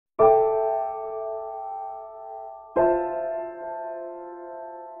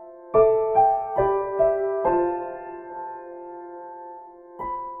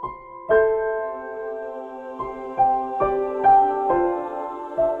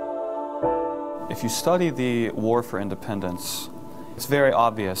If you study the War for Independence, it's very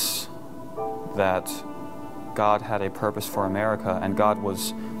obvious that God had a purpose for America, and God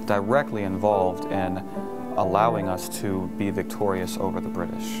was directly involved in allowing us to be victorious over the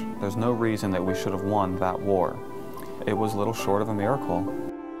British. There's no reason that we should have won that war. It was little short of a miracle.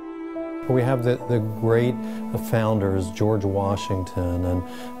 We have the great founders, George Washington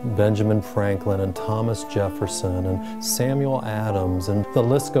and Benjamin Franklin and Thomas Jefferson and Samuel Adams, and the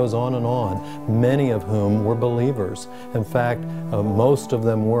list goes on, many of whom were believers. In fact, most of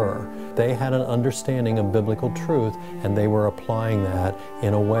them were. They had an understanding of biblical truth, and they were applying that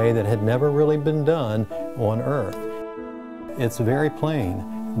in a way that had never really been done on earth. It's very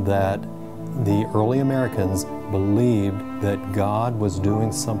plain that the early Americans believed that God was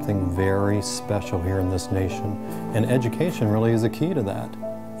doing something very special here in this nation, and education really is a key to that.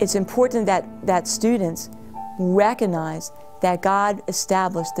 It's important that students recognize that God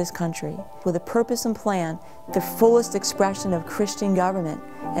established this country with a purpose and plan, the fullest expression of Christian government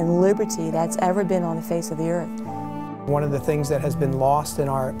and liberty that's ever been on the face of the earth. One of the things that has been lost in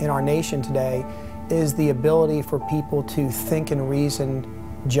our nation today is the ability for people to think and reason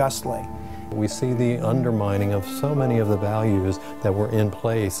justly. We see the undermining of so many of the values that were in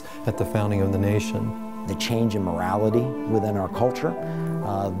place at the founding of the nation. The change in morality within our culture,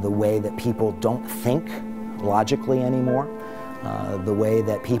 the way that people don't think logically anymore, the way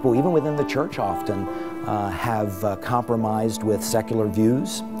that people, even within the church often, have compromised with secular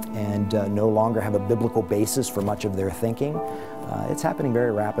views and no longer have a biblical basis for much of their thinking. It's happening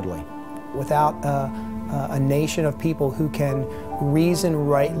very rapidly. Without a nation of people who can reason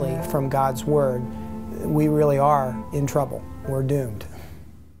rightly from God's Word, we really are in trouble. We're doomed.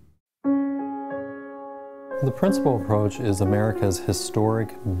 The principal approach is America's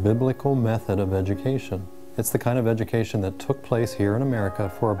historic biblical method of education. It's the kind of education that took place here in America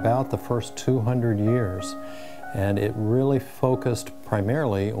for about the first 200 years. And it really focused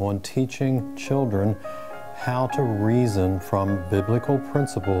primarily on teaching children how to reason from biblical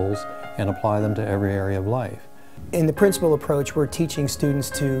principles and apply them to every area of life. In the principal approach, we're teaching students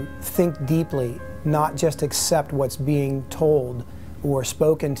to think deeply, not just accept what's being told or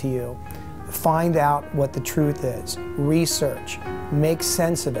spoken to you. Find out what the truth is, research, make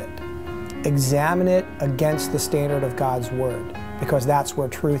sense of it, examine it against the standard of God's Word, because that's where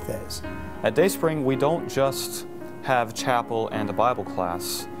truth is. At Dayspring, we don't just have chapel and a Bible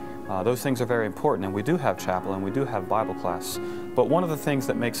class. Those things are very important, and we do have chapel and we do have Bible class. But one of the things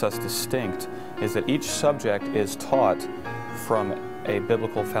that makes us distinct is that each subject is taught from a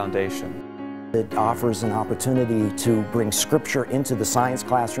biblical foundation. It offers an opportunity to bring Scripture into the science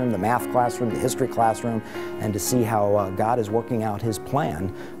classroom, the math classroom, the history classroom, and to see how God is working out His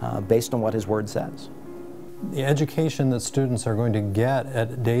plan based on what His Word says. The education that students are going to get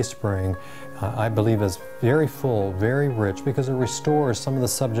at Dayspring, I believe, is very full, very rich, because it restores some of the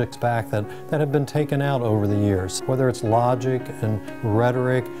subjects back that have been taken out over the years. Whether it's logic and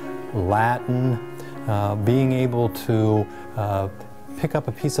rhetoric, Latin, being able to pick up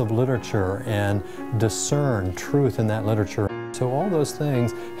a piece of literature and discern truth in that literature. So all those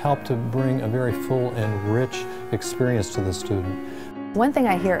things help to bring a very full and rich experience to the student. One thing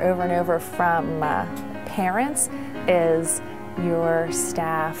I hear over and over from parents is, your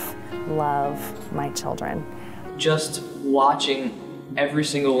staff love my children. Just watching every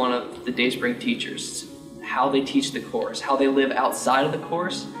single one of the Dayspring teachers, how they teach the course, how they live outside of the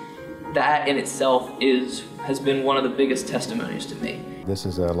course, that in itself has been one of the biggest testimonies to me. This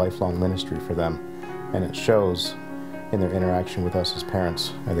is a lifelong ministry for them, and it shows in their interaction with us as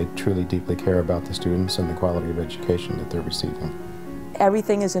parents, and they truly deeply care about the students and the quality of education that they're receiving.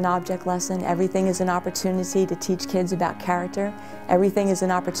 Everything is an object lesson. Everything is an opportunity to teach kids about character. Everything is an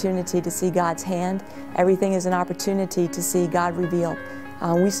opportunity to see God's hand. Everything is an opportunity to see God revealed.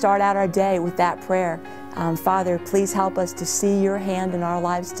 We start out our day with that prayer. Father, please help us to see your hand in our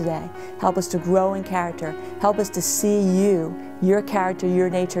lives today. Help us to grow in character. Help us to see you, your character,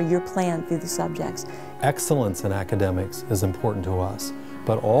 your nature, your plan through the subjects. Excellence in academics is important to us,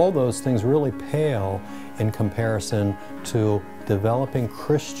 but all those things really pale in comparison to developing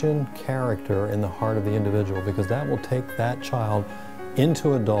Christian character in the heart of the individual, because that will take that child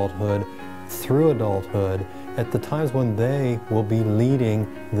into adulthood, through adulthood, at the times when they will be leading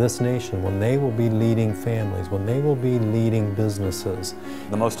this nation, when they will be leading families, when they will be leading businesses.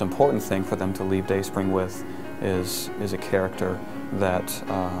 The most important thing for them to leave Dayspring with is a character that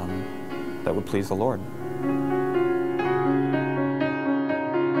would please the Lord.